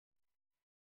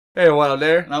Hey, Wild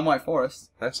there. And I'm White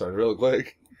Forest. That started real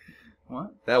quick.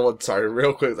 What? That one started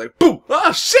real quick. Like, boom!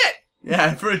 Oh, shit!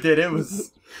 Yeah, it did. It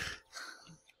was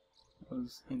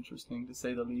interesting, to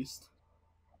say the least.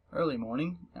 Early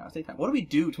morning? No, it's daytime. What do we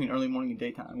do between early morning and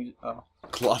daytime? We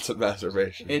just, Lots of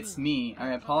masturbation. It's me. I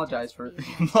apologize for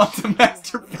lots of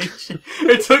masturbation.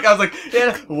 I was like,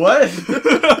 yeah, what?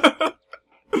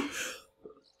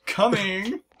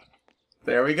 Coming.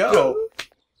 There we go.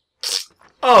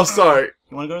 Oh, sorry.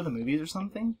 You want to go to the movies or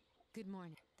something? Good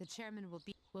morning. The chairman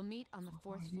will meet on the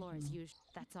 4th floor as usual.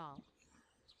 That's all.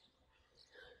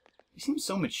 You seem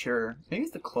so mature. Maybe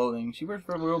it's the clothing. She wears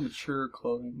real mature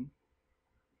clothing.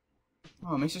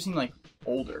 Oh, it makes her seem like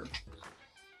older.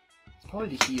 It's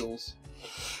probably the heels.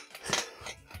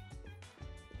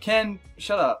 Ken,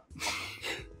 shut up.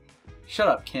 Shut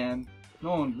up, Ken.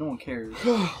 No one cares.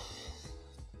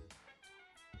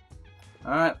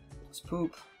 Alright, let's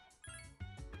poop.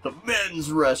 The men's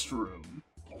restroom.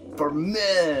 For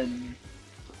men.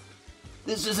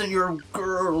 This isn't your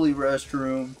girly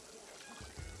restroom.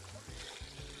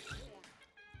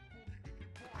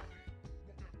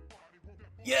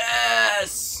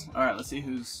 Yes! Alright, let's see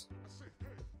who's...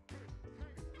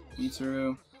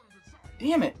 Mitsuru.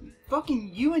 Damn it! Fucking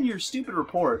you and your stupid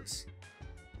reports.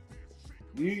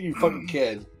 You fucking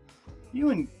kid.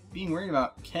 You and being worried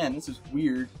about Ken, this is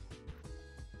weird.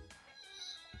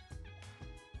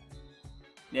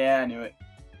 Yeah, I knew it.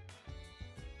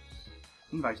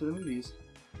 Back to the movies.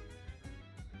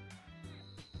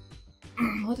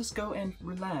 Let us go and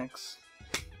relax.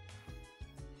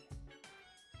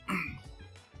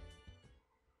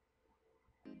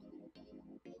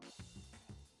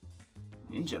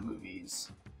 Ninja movies.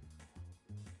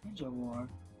 Ninja War.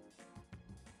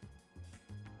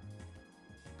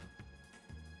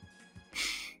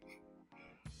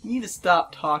 You need to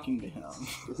stop talking to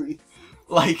him.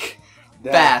 Like,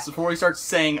 fast, before he starts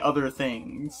saying other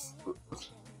things.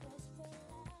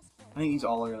 I think these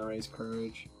all are gonna raise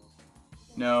courage.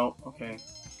 No, okay.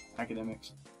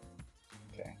 Academics.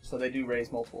 Okay, so they do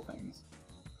raise multiple things.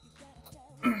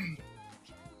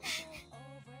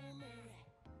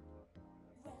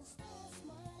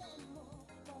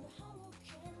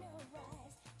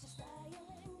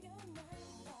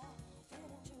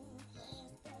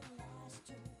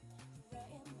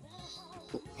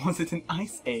 Was it an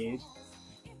ice age?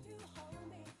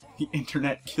 The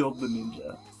internet killed the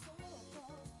ninja.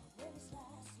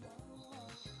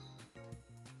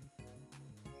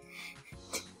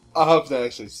 I hope that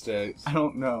actually sticks. I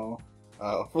don't know.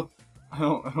 Oh. I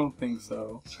don't think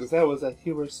so. Because that was a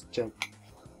humorous joke.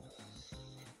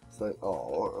 It's like,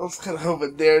 oh, I was kind of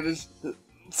hoping there.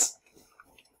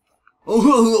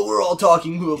 Oh, we're all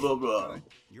talking blah blah blah.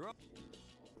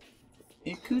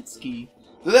 Ikutsuki.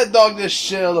 Did that dog just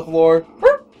shit on the floor?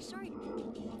 Sorry.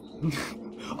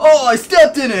 Oh, I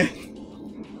stepped in it!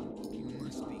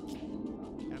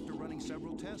 After running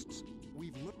several tests,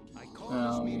 we've looked. I called Oh,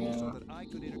 this meeting yeah. so that I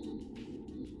could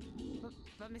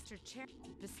But Mr. Chair,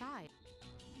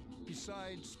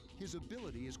 Besides, his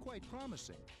ability is quite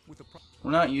promising. With a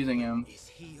We're not using him.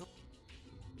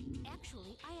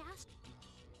 Actually, I asked.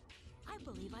 I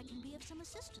believe I can be of some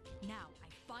assistance. Now, I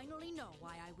finally know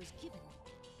why I was given.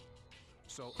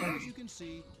 So as you can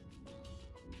see,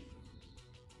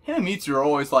 Him and Mitsu are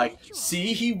always like,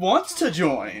 see, he wants to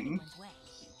join.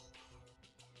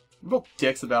 We're both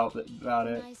dicks about it.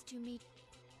 Nice to meet.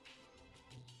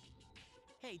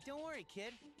 Hey, don't worry,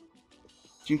 kid.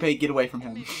 Junpei, get away from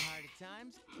him. Maybe hard at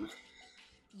times.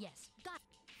 Yes, got.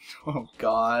 Oh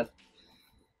god.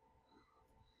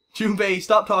 Junpei,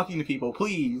 stop talking to people,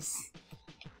 please.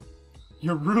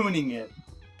 You're ruining it.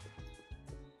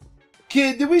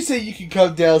 Kid, did we say you can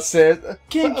come downstairs?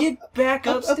 Kid, get back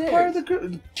upstairs. I'm part of the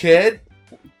group. Kid?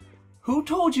 Who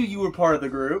told you you were part of the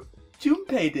group?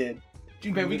 Junpei did.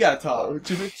 Junpei, we gotta talk.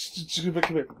 Junpei,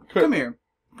 come here. Come here.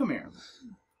 Come here.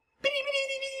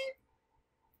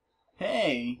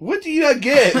 Hey. What do you not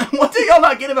get? What do y'all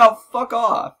not get about fuck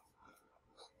off?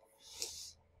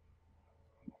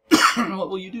 What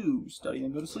will you do? Study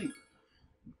and go to sleep.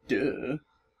 Duh.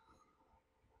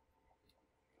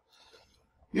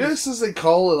 You know, since they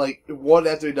call it like one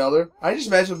after another, I just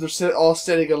imagine if they're all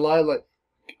standing in line like,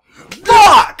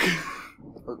 FUCK!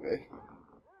 Okay.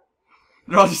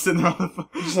 They're all just sitting there on the phone.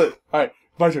 Just like, alright,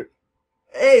 my turn.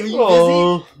 Hey, are you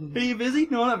Oh. busy? Are you busy?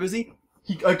 No, I'm not busy.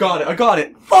 I got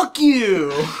it. Fuck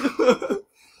you!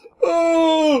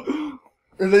 Oh!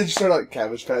 And then you start like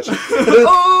Cabbage Patch.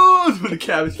 Oh, doing a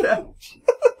Cabbage Patch.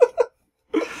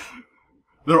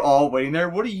 They're all waiting there.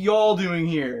 What are y'all doing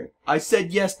here? I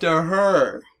said yes to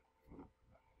her.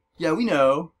 Yeah, we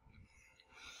know.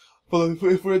 Well,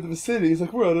 if we're in the vicinity, he's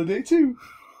like, we're on a date too.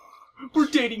 We're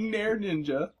dating Nair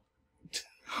Ninja.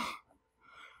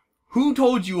 Who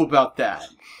told you about that?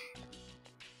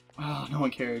 Oh, no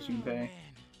one cares, Junpei.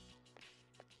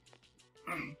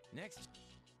 Next.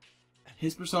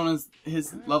 His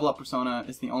level up persona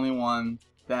is the only one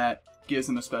that gives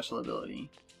him a special ability.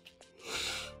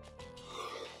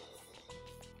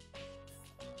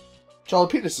 Jolly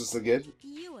penises again.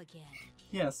 You again.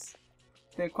 Yes,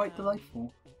 they're quite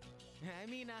delightful. I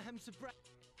mean, I'm surprised.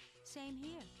 Same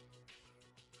here.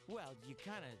 Well, you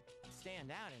kind of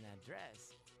stand out in that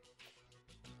dress.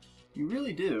 You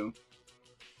really do.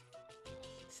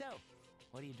 So,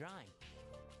 what are you drawing?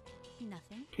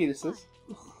 Nothing. Penises.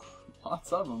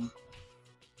 Lots of them.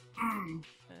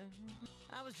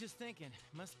 I was just thinking,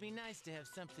 must be nice to have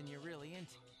something you're really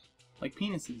into. Like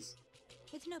penises.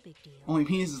 It's no big deal. Only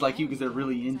penises like you because they're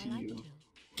really into I like you. to.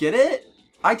 Get it?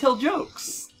 I tell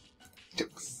jokes.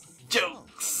 Jokes.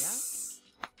 Jokes.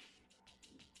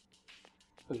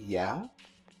 Oh, yeah?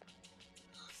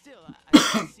 Still, I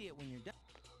can see it when you're done.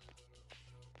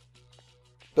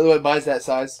 By the way, mine's that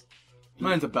size.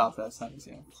 Mine's about that size,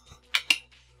 yeah.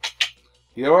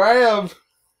 You know where I am.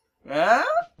 Yeah?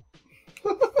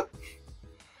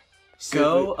 See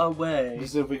Go if away. we,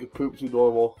 see if we can poop to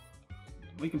normal.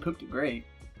 We can poop to great.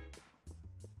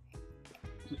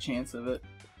 There's a chance of it.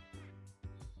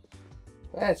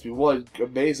 That has to be one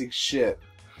amazing shit.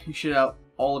 You shit out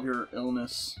all of your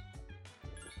illness.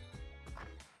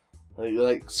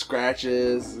 Like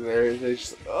scratches and everything.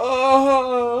 Just like, oh!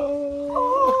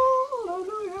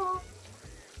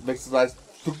 Makes it nice.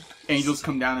 Angels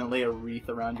come down and lay a wreath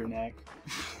around your neck.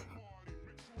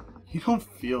 You don't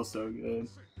feel so good.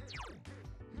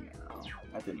 No,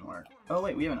 that didn't work. Oh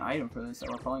wait, we have an item for this that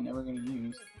we're probably never going to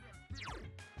use.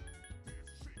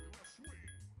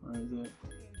 Where is it?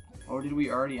 Or did we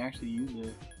already actually use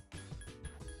it?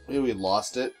 Maybe we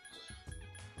lost it.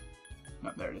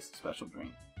 No, there it is. Special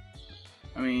drink.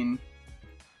 I mean,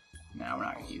 no, we're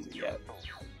not going to use it yet.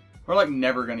 We're like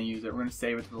never going to use it. We're going to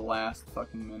save it to the last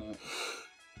fucking minute.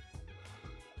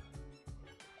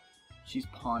 She's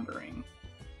pondering.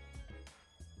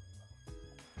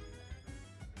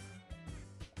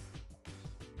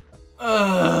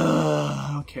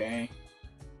 Okay.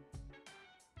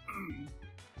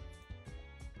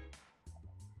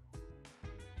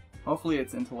 Hopefully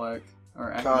it's intellect or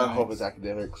God, I academics. hope it's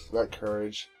academics, not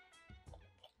courage.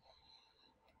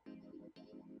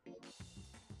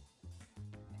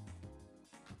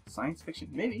 Science fiction?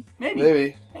 Maybe. Maybe.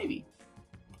 Maybe. Maybe.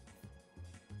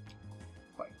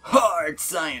 Like hard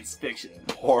science fiction.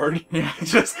 Porn. Yeah,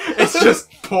 it's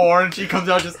just porn. She comes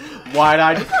out just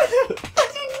wide-eyed. I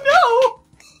didn't know.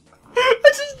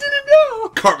 I just didn't know.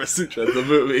 Karma Sutra, the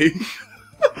movie.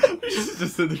 She's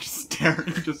just sitting there just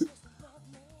staring. Just.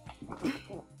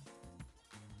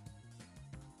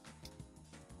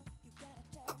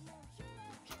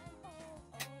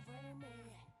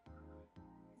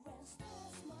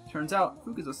 Turns out,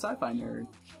 Fuuka's a sci-fi nerd.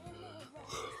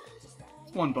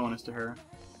 It's one bonus to her.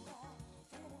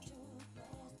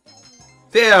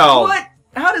 Damn! What?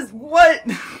 How does... What?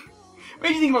 What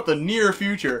do you think about the near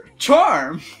future?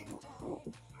 Charm!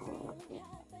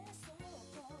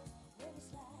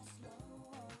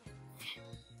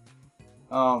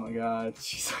 Oh my god.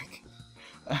 She's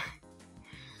like...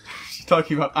 She's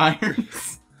talking about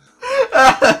irons.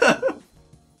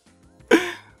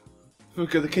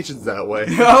 Fuuka, the kitchen's that way.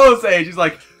 I was saying, she's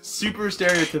like super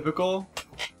stereotypical.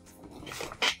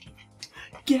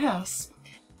 Gasp!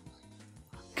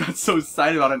 Got so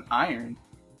excited about an iron.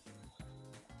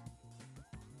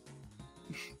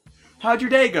 How'd your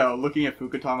day go? Looking at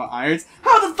Fuuka talking about irons.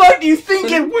 How the fuck do you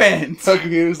think it went?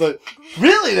 Fuuka was like,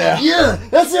 really now? Yeah,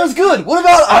 that sounds good. What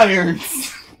about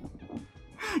irons?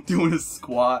 Doing his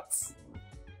squats.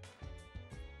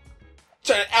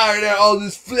 Trying to iron out all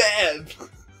this flab.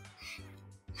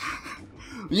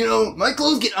 You know, my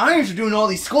clothes get irons for doing all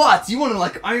these squats. You want to,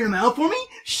 like, iron them out for me?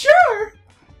 Sure!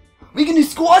 We can do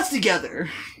squats together.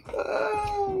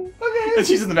 Okay. And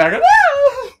she's in the background.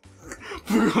 Ah!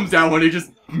 Fuuka comes down one day,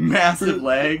 just massive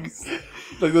legs.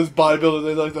 Like those bodybuilders,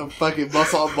 they like the fucking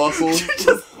muscle on muscle.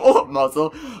 Just full of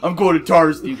muscle. I'm going to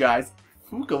Tartarus, you guys.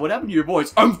 Fuuka, what happened to your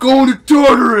voice? I'm going to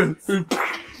Tartarus!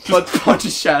 Just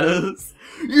punches shadows.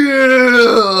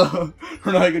 Yeah! Her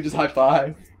and I could just high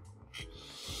five.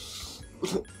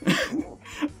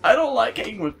 I don't like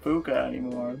hanging with Fuuka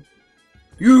anymore.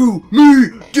 You, me,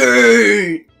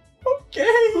 date!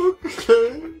 Okay.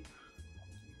 Okay.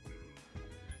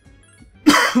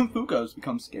 Fuuka has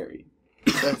become scary.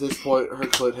 At this point, her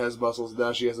clit has muscles.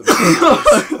 Now she has a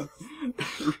big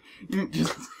You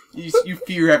just You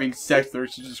fear having sex with her,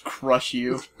 she'll just crush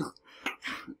you.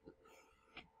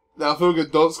 Now,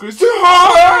 Fuuka, don't squeeze too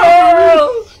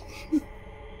hard!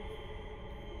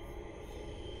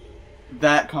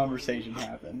 That conversation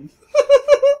happened.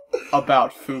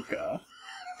 About Fuuka.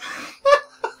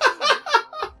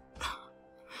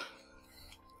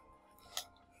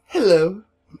 Hello.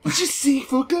 Did you see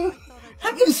Fuuka?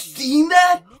 Have you seen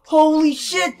that? Holy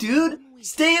shit, dude!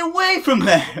 Stay away from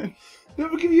that!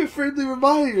 That would give you a friendly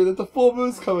reminder that the full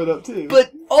moon's coming up, too.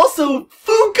 But also,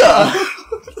 Fuuka!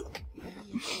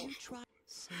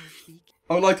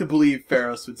 I would like to believe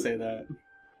Pharos would say that.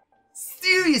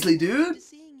 Seriously, dude?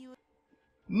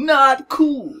 Not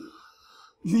cool.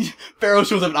 Pharos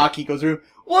shows up in Akiko's room.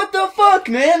 What the fuck,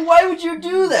 man? Why would you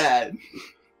do that?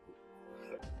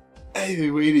 I've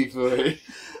been waiting for it.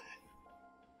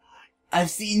 I've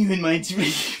seen you in my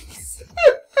dreams.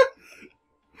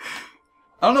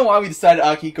 I don't know why we decided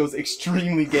Akiko's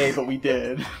extremely gay, but we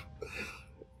did.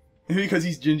 Maybe because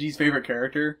he's Jinji's favorite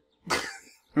character.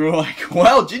 We were like,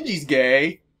 well, Jinji's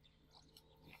gay.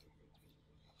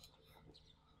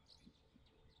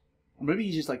 Maybe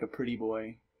he's just like a pretty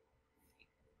boy.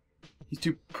 He's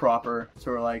too proper,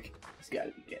 so we're like, he's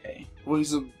gotta be gay. Well,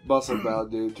 he's a muscle-bound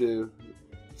dude, too.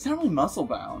 He's not really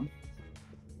muscle-bound.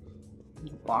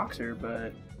 He's a boxer,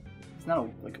 but he's not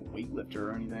like a weightlifter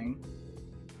or anything.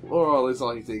 Or at least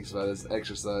all he thinks about is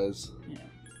exercise. Yeah.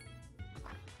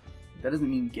 That doesn't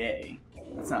mean gay.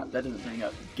 That doesn't bring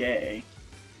up gay.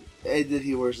 And then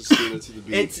he wears a Speedo to the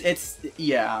beach.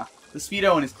 Yeah. The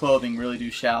Speedo and his clothing really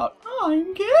do shout,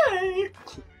 I'm gay!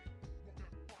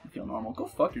 You feel normal. Go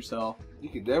fuck yourself. You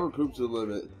can never poop to the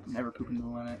limit. Never pooping to the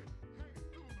limit.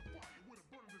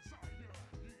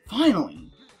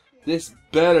 Finally! This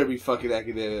better be fucking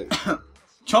academic.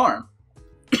 Charm.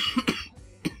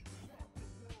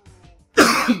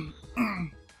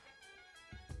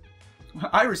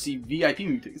 I received VIP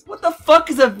movie tickets. What the fuck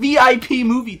is a VIP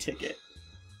movie ticket?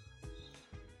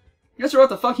 Guess we're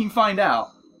about to fucking find out.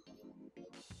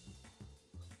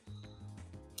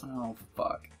 Oh,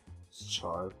 fuck. It's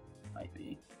charm. Might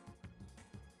be.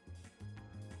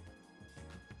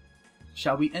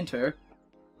 Shall we enter?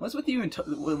 What's with you and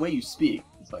the way you speak?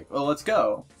 It's like, well, let's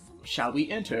go. Shall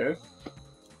we enter?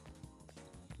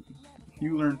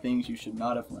 You learn things you should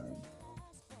not have learned.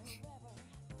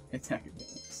 It's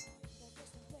academics.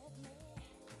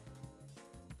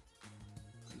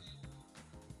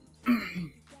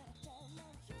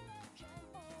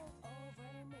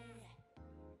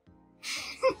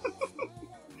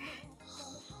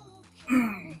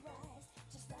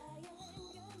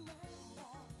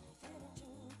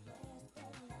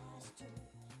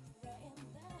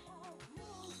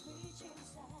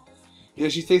 Yeah,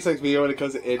 she thinks like me when it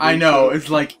comes to ending. I know, it's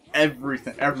like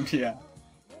everything. Yeah.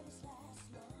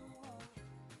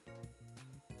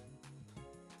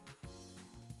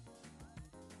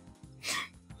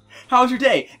 How was your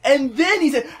day? And then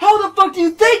he said, how the fuck do you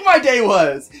think my day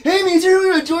was? Hey, means you're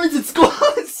gonna join the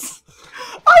squads?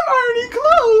 I'm ironing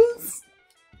clothes!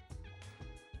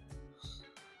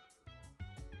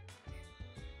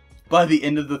 By the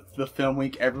end of the film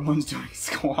week, everyone's doing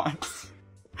squats.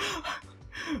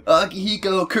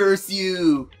 Akihiko, curse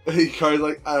you! Hikaru's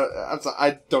like, I'm sorry,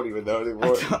 I don't even know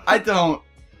anymore. I don't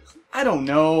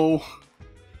know.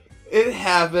 It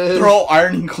happened. They're all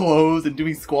ironing clothes and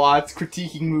doing squats,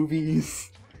 critiquing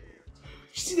movies.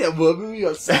 Did you see that one movie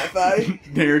on sci-fi?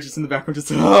 They're just in the background, just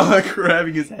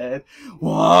grabbing his head.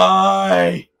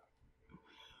 Why?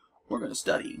 We're gonna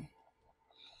study.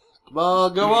 Come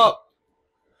on, go up.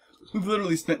 We've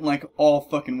literally spent like all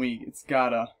fucking week. It's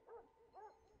gotta.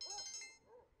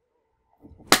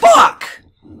 Fuck!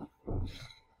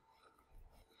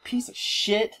 Piece of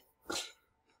shit.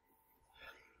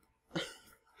 I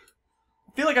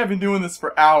feel like I've been doing this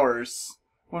for hours,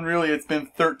 when really it's been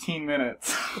 13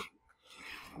 minutes.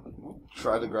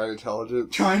 Trying to grind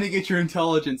intelligence. Trying to get your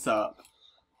intelligence up.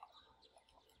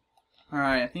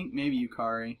 Alright, I think maybe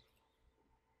Yukari.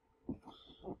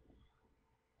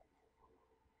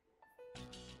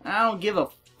 I don't give a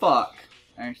fuck.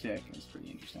 Actually, I think it's pretty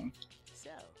interesting.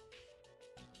 So.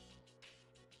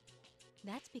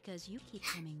 That's because you keep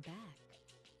coming back.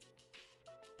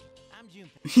 I'm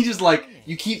Junpei. He's just like,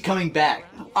 you keep coming back.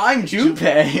 I'm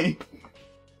Junpei!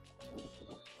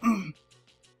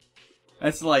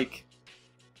 That's like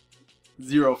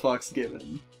 0 fucks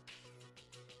given.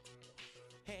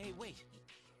 Hey, wait.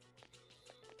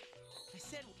 I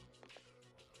said.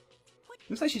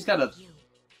 Looks like she's got a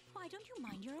Why don't you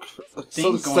mind your own thing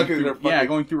So going stuck in her through, yeah, fucking...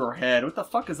 going through her head. What the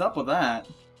fuck is up with that?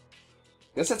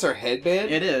 Guess that's her headband?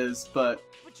 It is, but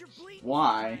But you're bleeding.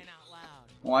 why? Crying out loud.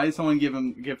 Why did someone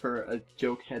give her a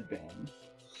joke headband?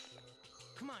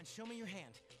 Come on, show me your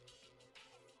hand.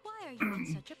 Why are you in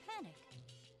such a panic?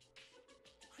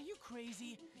 Are you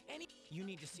crazy? You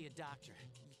need to see a doctor.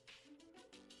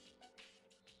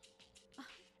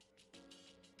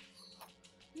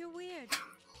 You're weird.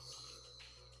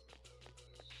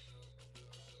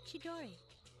 Chidori,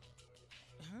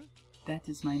 Huh? That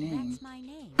is my name. that's my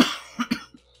name.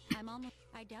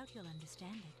 I doubt you'll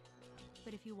understand it.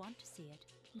 But if you want to see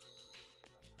it,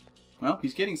 Well,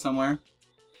 he's getting somewhere.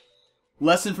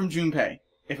 Lesson from Junpei.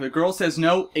 If a girl says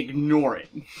no, ignore it.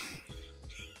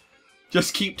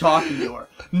 Just keep talking to her.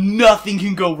 Nothing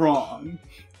can go wrong.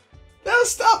 No,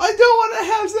 stop! I don't want to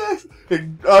have sex!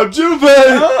 I'm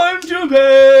Junpei! I'm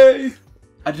Junpei!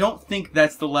 I don't think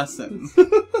that's the lesson.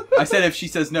 I said if she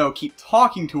says no, keep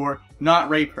talking to her, not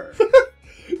rape her.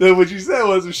 No, what you said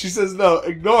was if she says no,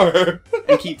 ignore her.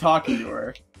 And keep talking to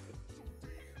her.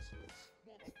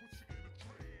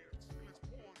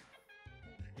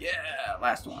 Yeah,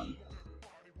 last one.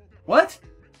 What?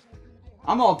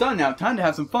 I'm all done now. Time to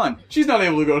have some fun. She's not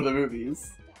able to go to the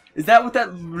movies. Is that what that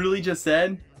really just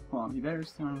said? Hold on, you better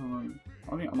start.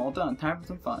 Okay, I'm all done. Time for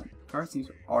some fun. Car seems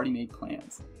to have already made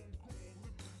plans.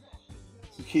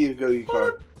 So Key, go to your car.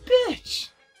 What a bitch!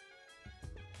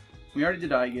 We already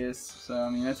did Aegis, so I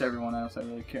mean that's everyone else I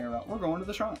really care about. We're going to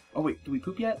the shrine. Oh wait, did we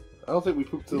poop yet? I don't think we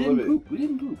pooped to We the didn't limit. poop. We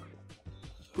didn't poop.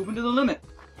 Pooping to the limit.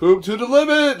 Poop to the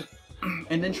limit!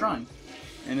 And then shrine.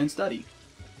 And then study.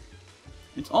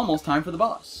 It's almost time for the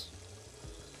boss.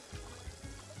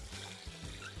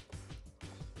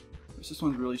 This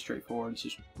one's really straightforward. It's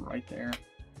just right there.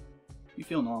 You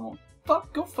feel normal.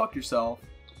 Go fuck yourself.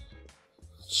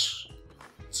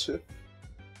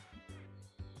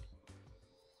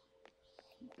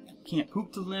 Can't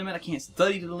poop to the limit. I can't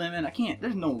study to the limit. I can't.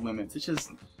 There's no limits. It's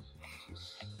just.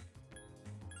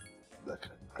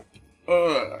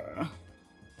 Oh.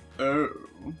 So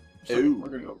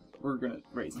Ew. We're gonna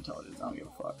raise intelligence. I don't give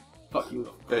a fuck. Fuck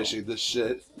you. Finishing this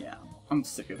shit. Yeah, I'm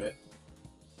sick of it.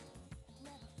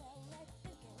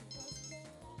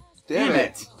 Damn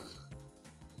it.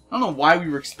 I don't know why we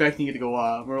were expecting it to go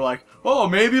up. We're like, oh,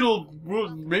 maybe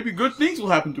maybe good things will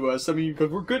happen to us. I mean, because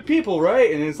we're good people,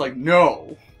 right? And it's like,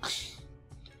 no.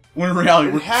 When in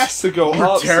reality, It has to go we're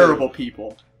up. terrible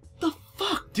people. The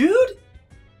fuck, dude?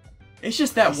 It's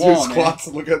just that So. wall, man. Squats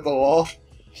and look at the wall.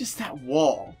 Just that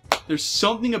wall. There's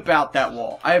something about that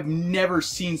wall. I have never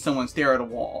seen someone stare at a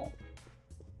wall.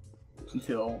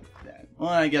 Until that. Well,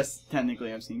 I guess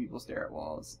technically I've seen people stare at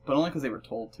walls. But only because they were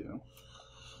told to.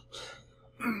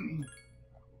 Come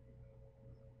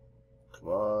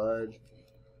on.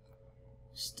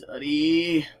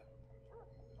 Study.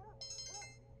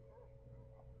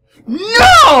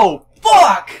 No!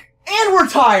 Fuck! And we're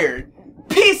tired!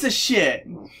 Piece of shit!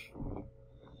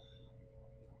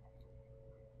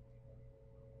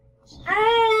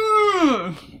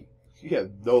 You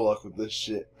have no luck with this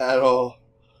shit at all.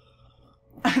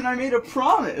 And I made a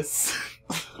promise.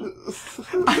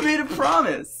 I made a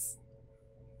promise.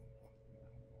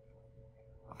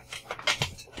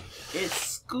 It's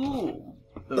school.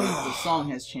 The song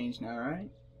has changed now, right?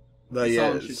 Not The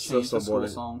yet. song should It's change. still The school morning.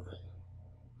 song.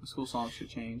 The school song should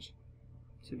change.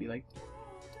 Should be like,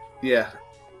 Yeah.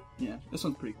 yeah, this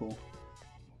one's pretty cool.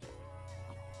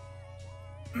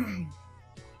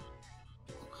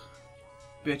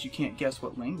 Bet you can't guess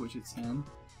what language it's in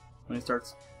when it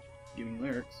starts giving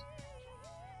lyrics.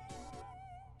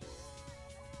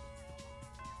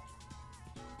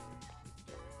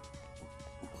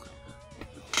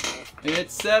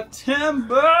 It's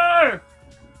September!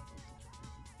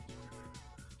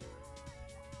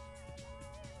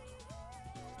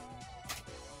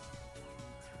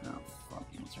 Oh, fuck,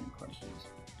 answering questions.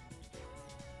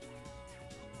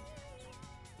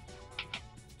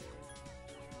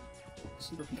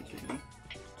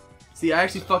 See, I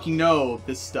actually fucking know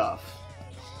this stuff.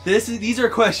 These are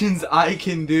questions I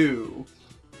can do.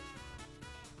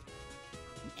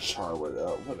 Charwood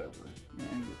out, whatever. Man,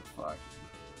 I don't give a fuck.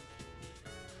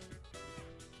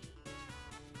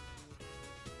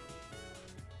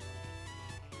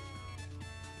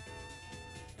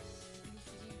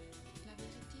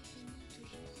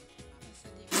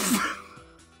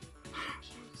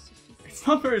 It's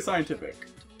not very scientific.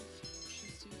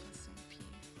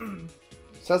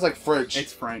 Sounds like French.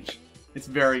 It's French. It's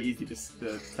very easy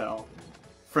to tell.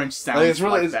 French sounds Like, it's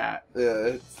really- like that.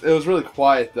 Yeah, it was really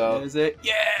quiet though. Is it?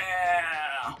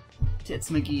 Yeah! Tits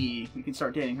McGee. We can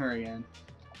start dating her again.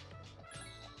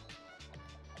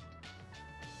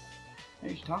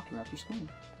 Hey, you should talk to her after school.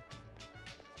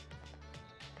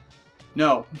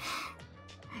 No.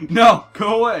 No!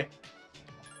 Go away!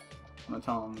 I'm gonna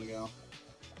tell him to go.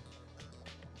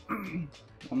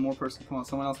 One more person. Come on,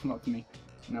 someone else come up to me.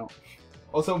 No.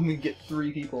 Also, we get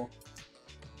 3 people.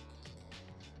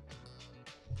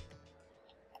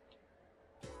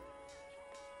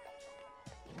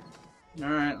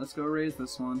 Alright, let's go raise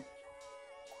this one.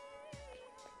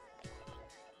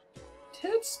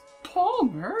 Tits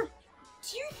Palmer?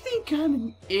 Do you think I'm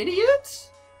an idiot?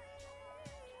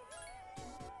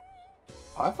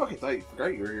 I fucking thought you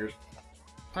forgot you were here.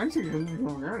 I think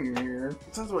you're here.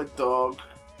 It sounds like my dog.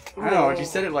 I know, but you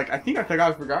said it like, I think I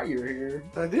forgot you were here.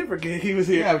 I did forget he was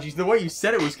here. Yeah, but the way you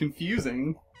said it was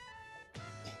confusing.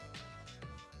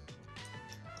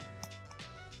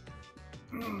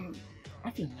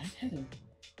 I feel lightheaded.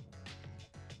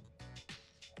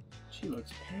 She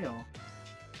looks pale.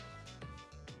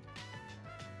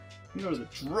 You go to the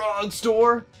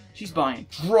drugstore? She's buying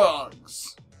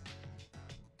drugs.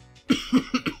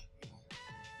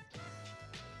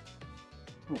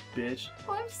 Oh, bitch.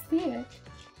 I'm sick.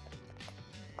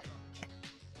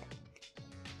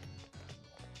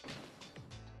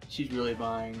 She's really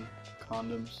buying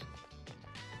condoms.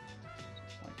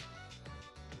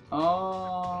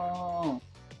 Oh.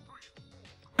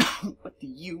 What do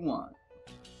you want?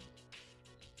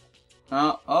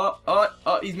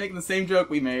 Oh, he's making the same joke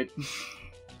we made.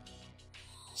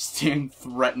 Stand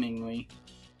threateningly.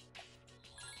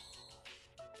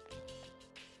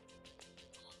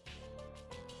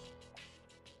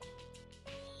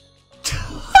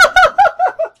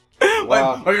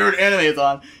 Wow. My favorite anime is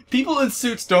on. People in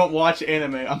suits don't watch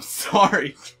anime. I'm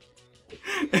sorry.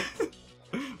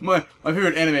 my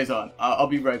favorite anime is on. I'll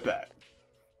be right back.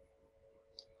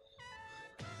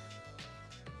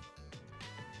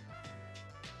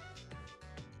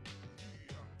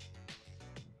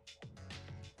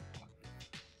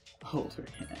 Hold her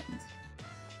hand.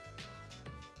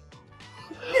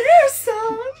 There,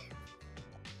 son!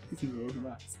 He's gonna roll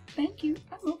her eyes. Thank you.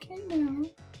 I'm okay now.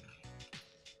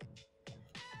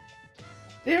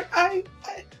 There,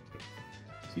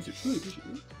 She's a truly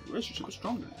relationship is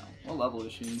stronger now. What level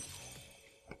is she?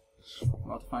 I'm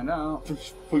about to find out.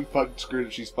 We fucking screwed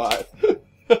if she's 5.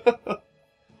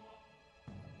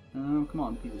 Oh, come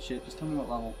on, piece of shit. Just tell me what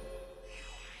level.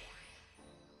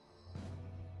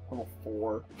 Level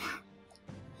 4.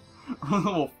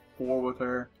 Level 4 with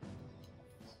her.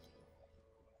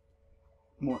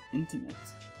 More intimate.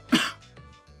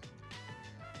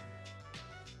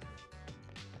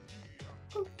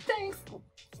 Oh, thanks.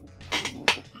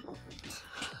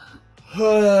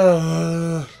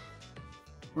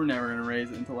 We're never gonna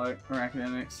raise intellect or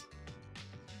academics.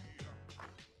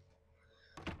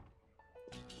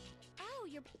 Oh,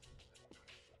 you're.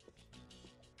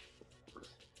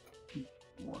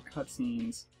 More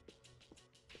cutscenes.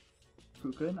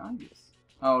 Fuuka and Ibis.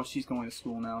 Oh, she's going to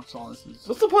school now, so all this is.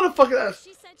 What's the point of fucking that?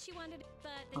 She said she wanted,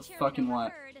 but the That's chairman fucking what?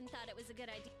 overheard and thought it was a good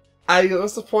idea.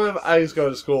 What's the point of I's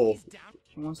going to school?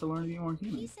 She wants to learn to be more He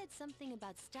human. said something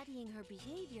about studying her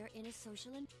behavior in a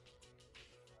social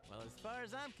Well, as far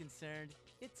as I'm concerned,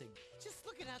 it's a... Just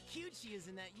look at how cute she is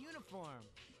in that uniform.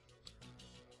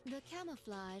 The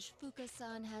camouflage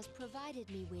Fuuka-san has provided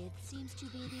me with seems to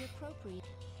be the appropriate.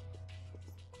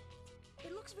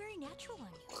 It looks very natural on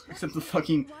you. Except the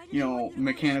fucking, Why did you you know, want to go to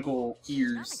mechanical school? It's not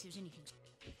like ears. there's anything-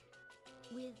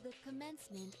 With the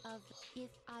commencement of if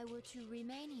I were to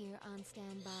remain here on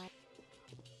standby.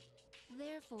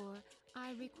 Therefore,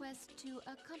 I request to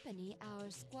accompany our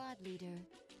squad leader.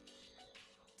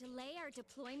 Delay our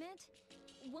deployment?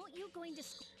 Won't you going to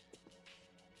school?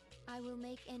 I will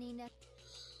make any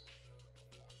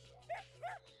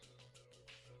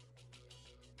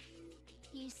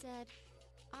He said,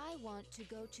 I want to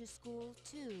go to school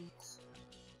too.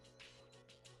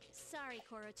 Sorry,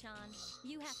 Koro-chan.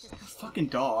 You have to... Fucking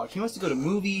dog. He wants to go to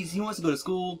movies. He wants to go to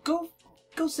school.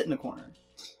 Go sit in the corner.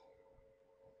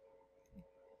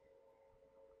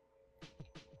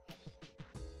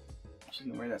 She's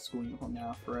gonna wear that school uniform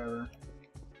now forever.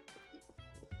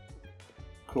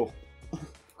 Cool.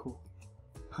 Cool.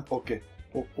 Okay.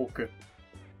 Oh, okay.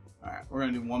 Alright, we're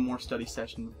gonna do one more study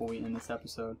session before we end this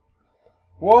episode.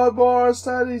 One more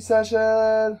study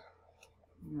session.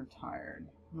 You're tired.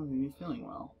 I'm not even feeling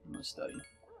well. I'm gonna study.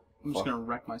 I'm just Fuck. gonna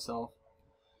wreck myself.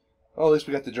 Oh, at least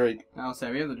we got the drink. I'll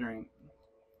say we have the drink.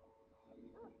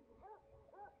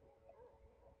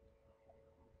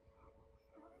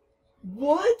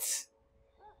 What?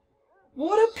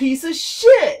 What a piece of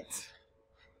shit!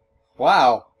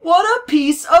 Wow. What a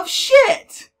piece of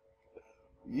shit!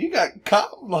 You got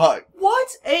cop blocked. What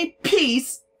a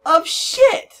piece of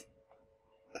shit!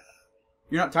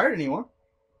 You're not tired anymore.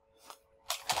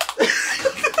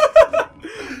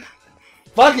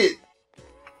 Fuck it.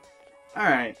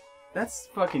 Alright. That's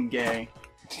fucking gay.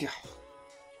 Yeah.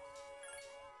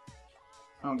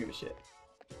 I don't give a shit.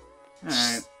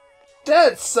 Alright.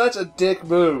 That's such a dick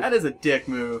move. That is a dick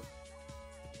move.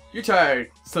 You're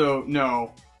tired, so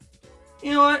no.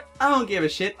 You know what? I don't give a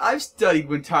shit. I've studied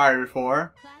when tired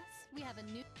before. Class, we have a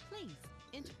new. Please.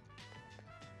 Enter.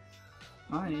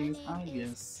 My name is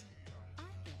Igus.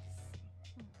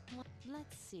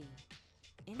 Let's see.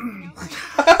 Anything else?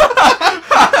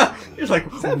 You're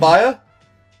like, Is that Maya?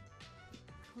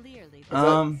 Clearly.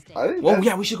 I think well, that's-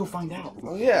 yeah, we should go find out.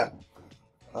 Oh yeah.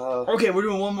 Okay, we're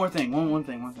doing one more thing. One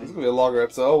thing. This is gonna be a longer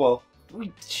episode. Oh well.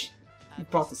 We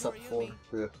brought this up before.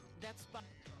 Yeah.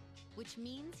 Which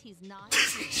means he's not.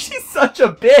 She's such a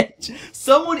bitch.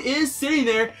 Someone is sitting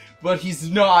there, but he's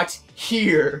not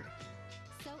here.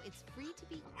 So it's free to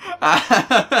be.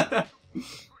 I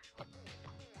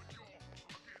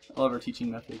love her teaching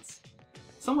methods.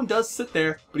 Someone does sit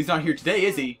there, but he's not here today,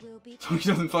 is he? Will be So he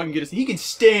doesn't fucking get us. He can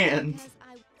stand. because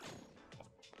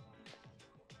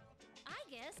I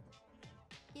guess.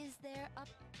 Is there a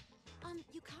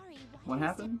Yukari? What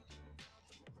happened?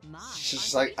 My, She's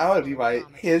just aren't like, they I want to be by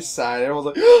promised his yet? side. Everyone's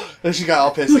like, and she got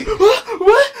all pissy.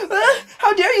 What?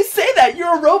 How dare you say that?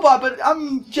 You're a robot, but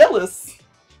I'm jealous.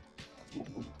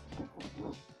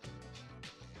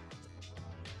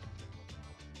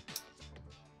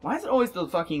 Why is it always the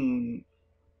fucking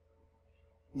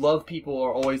love people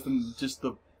are always just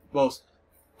the most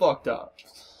fucked up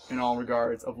in all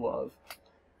regards of love?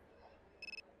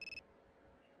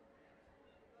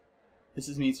 This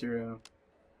is Mitsuru.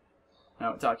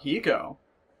 Now it's Akihiko.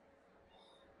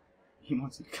 He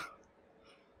wants to go.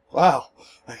 Wow.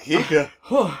 Akika.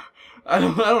 I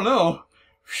don't know.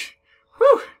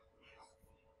 Whew.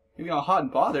 Maybe all hot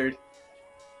and bothered.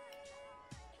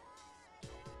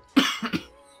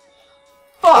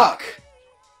 Fuck!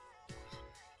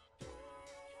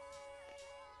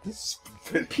 This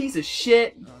is Piece of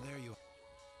shit. Oh, there you are.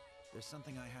 There's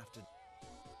something I have to...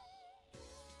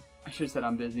 I should have said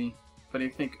I'm busy, but I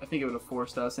think it would have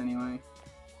forced us anyway.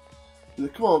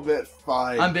 come on, man.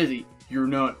 Fine. I'm busy. You're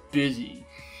not busy.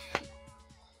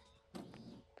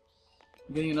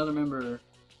 I'm getting another member.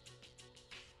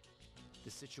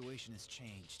 The situation has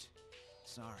changed.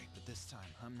 Sorry, but this time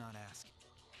I'm not asking.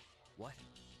 What?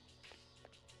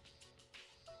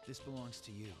 This belongs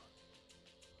to you.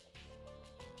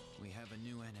 We have a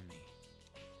new enemy.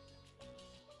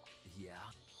 Yeah?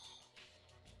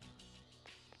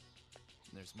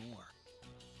 There's more.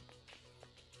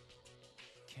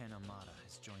 Ken Amada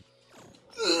has joined.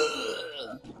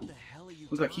 What the hell are you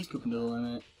Looks like he's talking pooping to the about?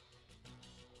 limit.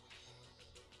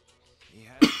 He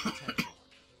has potential.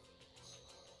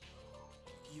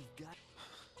 You've got...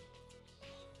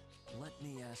 Let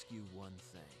me ask you one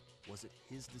thing. Was it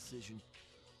his decision?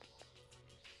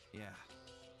 Yeah.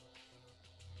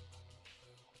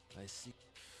 I see.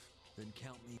 Then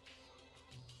count me.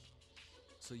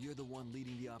 So you're the one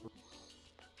leading the operation.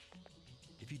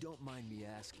 If you don't mind me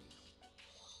asking.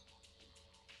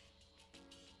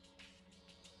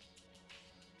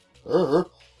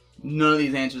 None of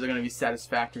these answers are going to be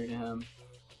satisfactory to him.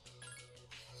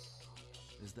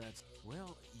 Is that...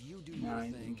 Well, you do No, your he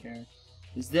doesn't thing. care.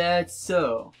 Is that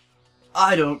so?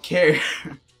 I don't care.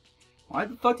 Why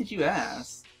the fuck did you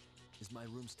ask? Is my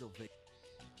room still vacant?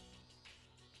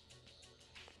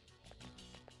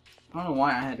 I don't know why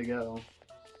I had to go.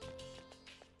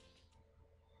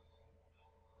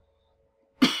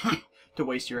 To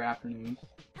waste your afternoon.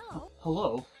 Hello.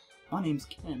 Hello, my name's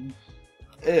Ken.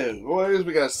 Ew, what is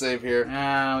we gotta save here?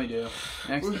 Ah, we do.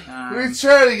 Next time. We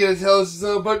tried to get a intelligence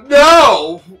zone, but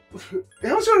no!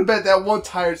 I was gonna bet that one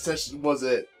tired session was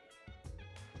it.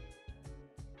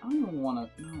 I don't even want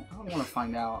to. No, I don't want to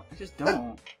find out. I just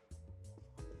don't.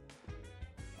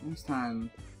 Next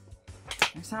time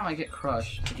I get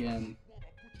crushed again.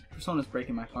 Persona's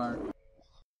breaking my heart.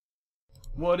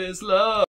 What is love?